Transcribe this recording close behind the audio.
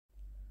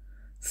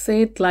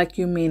Say it like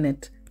you mean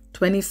it.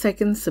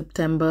 22nd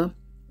September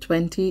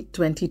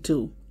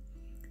 2022.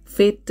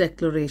 Faith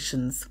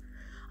Declarations.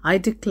 I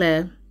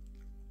declare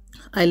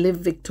I live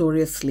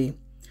victoriously.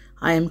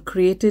 I am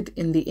created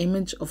in the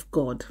image of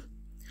God.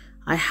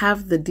 I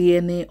have the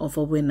DNA of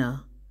a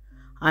winner.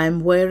 I am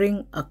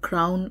wearing a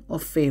crown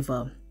of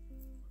favor.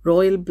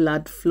 Royal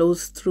blood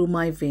flows through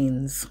my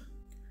veins.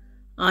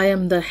 I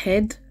am the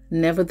head,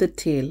 never the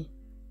tail.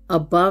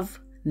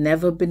 Above,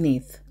 never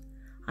beneath.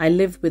 I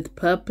live with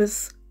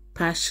purpose,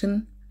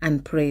 passion,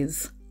 and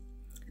praise,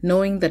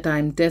 knowing that I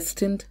am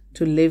destined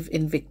to live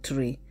in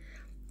victory.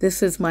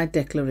 This is my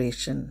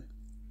declaration.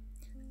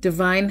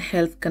 Divine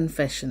Health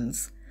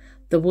Confessions.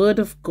 The Word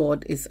of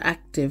God is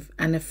active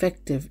and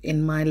effective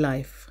in my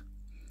life.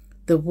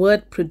 The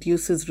Word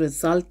produces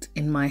result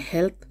in my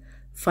health,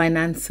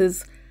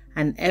 finances,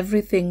 and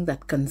everything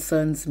that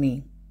concerns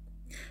me.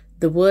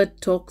 The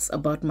Word talks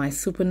about my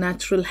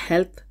supernatural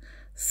health,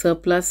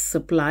 surplus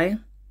supply,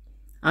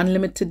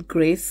 unlimited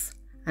grace,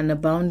 and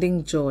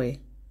abounding joy.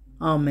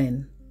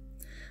 Amen.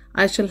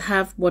 I shall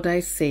have what I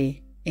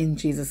say in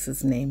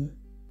Jesus' name.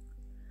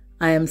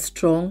 I am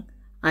strong,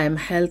 I am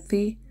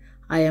healthy,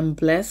 I am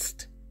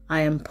blessed,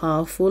 I am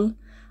powerful,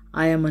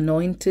 I am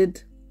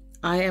anointed,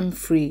 I am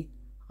free,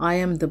 I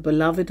am the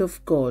beloved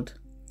of God.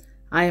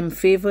 I am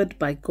favored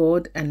by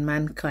God and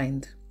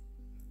mankind.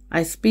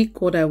 I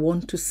speak what I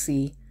want to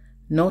see,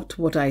 not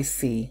what I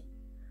see.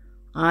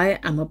 I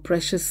am a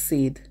precious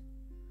seed.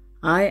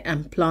 I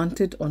am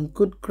planted on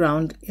good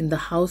ground in the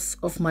house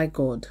of my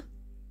God.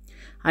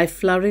 I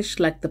flourish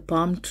like the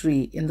palm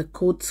tree in the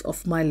courts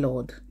of my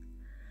Lord.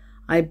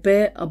 I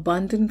bear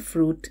abundant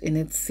fruit in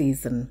its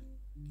season.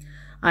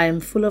 I am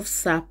full of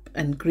sap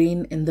and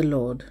green in the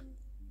Lord.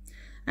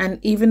 And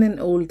even in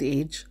old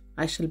age,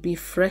 I shall be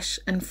fresh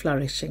and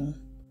flourishing.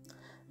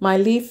 My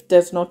leaf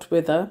does not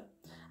wither,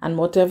 and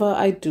whatever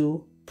I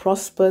do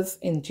prospers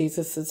in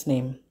Jesus'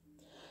 name.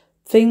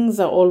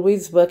 Things are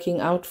always working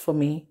out for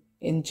me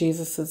in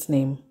Jesus'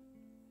 name.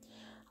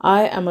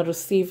 I am a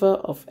receiver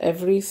of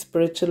every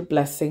spiritual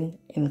blessing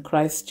in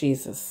Christ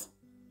Jesus.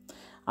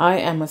 I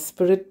am a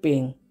spirit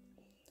being.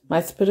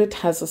 My spirit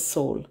has a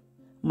soul.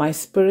 My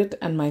spirit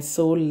and my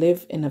soul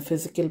live in a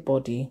physical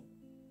body.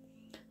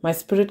 My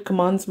spirit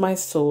commands my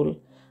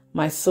soul.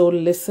 My soul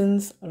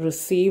listens,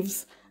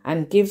 receives,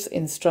 and gives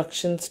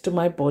instructions to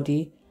my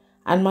body,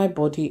 and my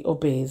body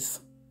obeys.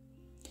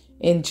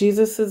 In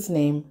Jesus'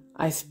 name,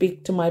 I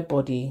speak to my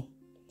body.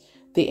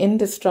 The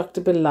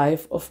indestructible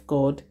life of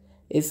God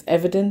is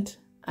evident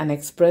and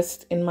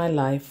expressed in my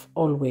life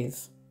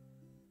always.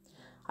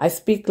 I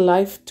speak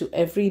life to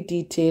every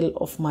detail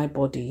of my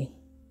body.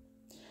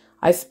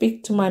 I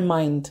speak to my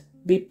mind,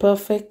 be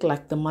perfect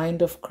like the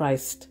mind of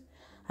Christ,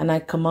 and I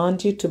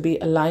command you to be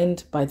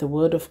aligned by the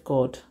word of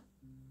God.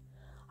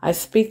 I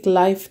speak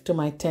life to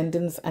my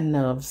tendons and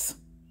nerves.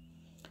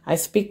 I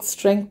speak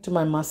strength to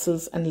my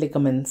muscles and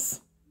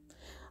ligaments.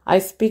 I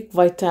speak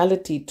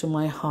vitality to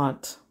my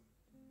heart.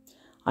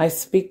 I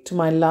speak to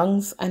my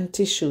lungs and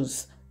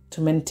tissues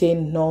to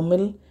maintain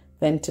normal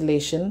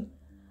ventilation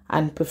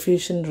and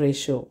perfusion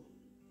ratio.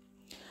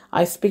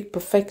 I speak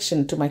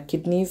perfection to my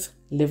kidneys,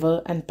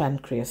 liver, and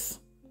pancreas.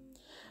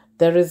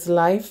 There is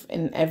life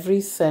in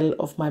every cell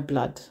of my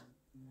blood.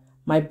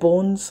 My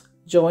bones,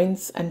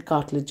 joints, and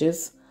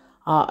cartilages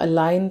are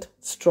aligned,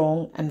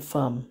 strong, and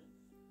firm.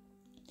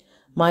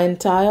 My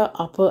entire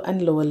upper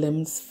and lower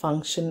limbs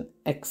function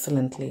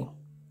excellently.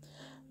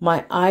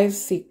 My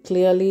eyes see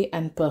clearly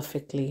and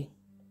perfectly,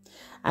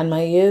 and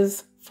my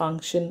ears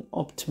function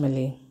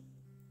optimally.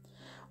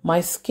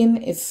 My skin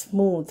is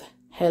smooth,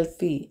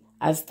 healthy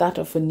as that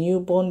of a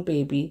newborn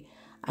baby,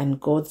 and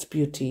God's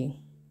beauty.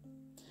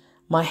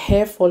 My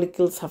hair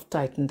follicles have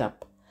tightened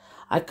up.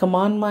 I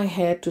command my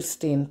hair to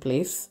stay in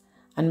place,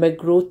 and where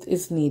growth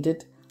is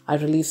needed, I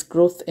release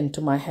growth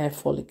into my hair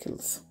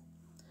follicles.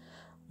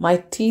 My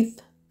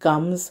teeth,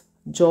 gums,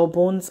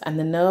 jawbones, and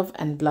the nerve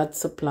and blood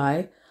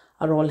supply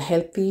are all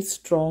healthy,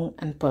 strong,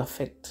 and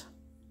perfect.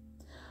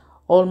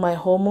 All my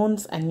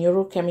hormones and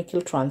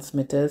neurochemical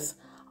transmitters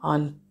are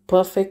in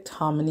perfect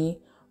harmony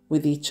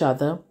with each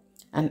other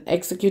and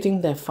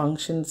executing their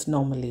functions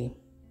normally.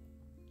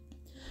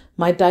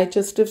 My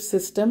digestive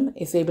system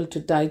is able to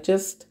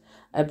digest,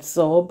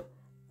 absorb,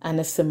 and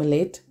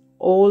assimilate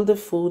all the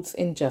foods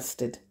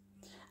ingested,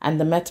 and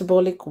the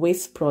metabolic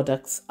waste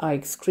products are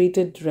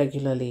excreted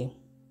regularly.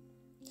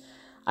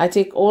 I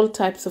take all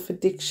types of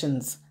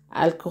addictions,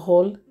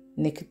 alcohol,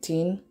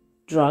 nicotine,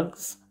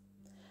 drugs,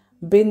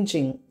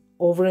 binging,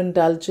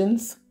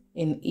 overindulgence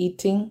in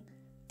eating,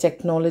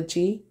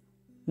 technology,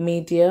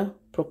 media,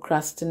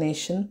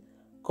 procrastination,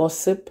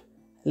 gossip,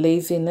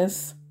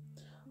 laziness,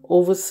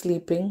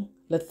 oversleeping,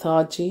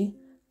 lethargy,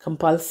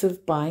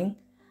 compulsive buying,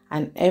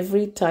 and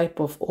every type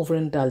of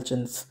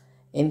overindulgence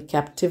in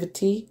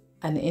captivity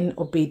and in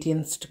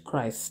obedience to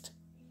Christ.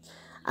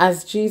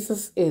 As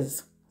Jesus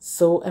is,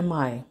 so am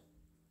I.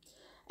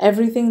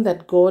 Everything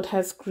that God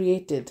has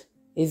created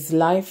is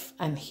life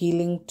and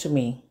healing to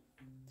me.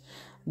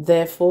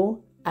 Therefore,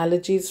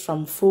 allergies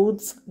from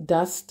foods,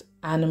 dust,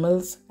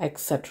 animals,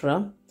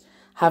 etc.,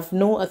 have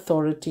no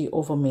authority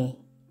over me.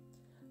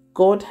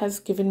 God has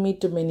given me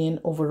dominion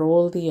over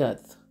all the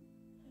earth.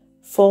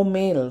 For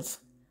males,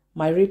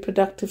 my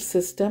reproductive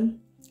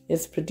system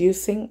is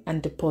producing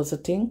and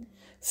depositing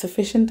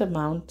sufficient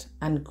amount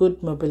and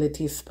good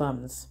mobility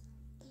sperms.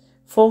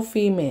 For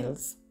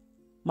females,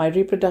 my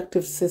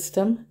reproductive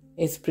system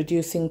is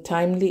producing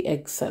timely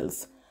egg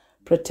cells,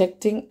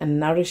 protecting and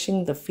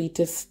nourishing the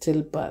fetus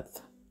till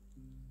birth.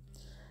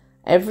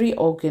 Every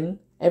organ,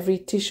 every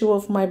tissue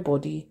of my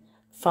body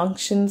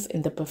functions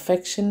in the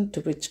perfection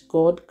to which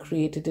God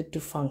created it to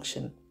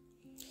function,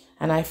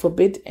 and I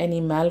forbid any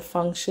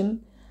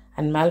malfunction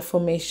and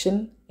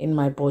malformation in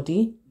my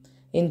body,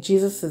 in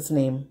Jesus'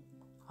 name.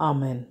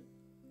 Amen.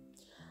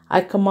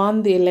 I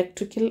command the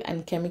electrical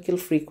and chemical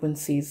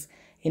frequencies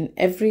in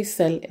every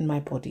cell in my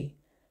body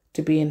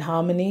to be in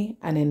harmony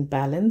and in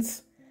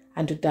balance,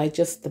 and to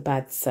digest the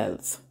bad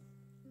cells.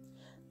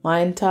 My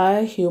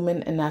entire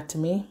human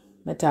anatomy,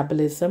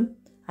 metabolism,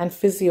 and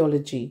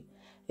physiology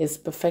is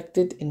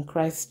perfected in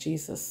Christ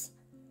Jesus.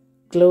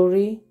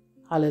 Glory,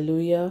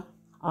 hallelujah,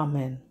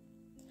 amen.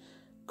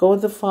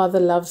 God the Father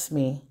loves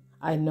me,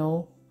 I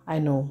know.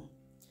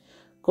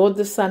 God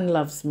the Son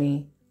loves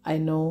me, I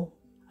know.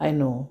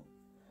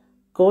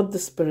 God the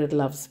Spirit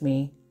loves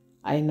me,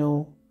 I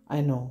know.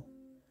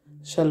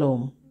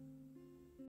 Shalom.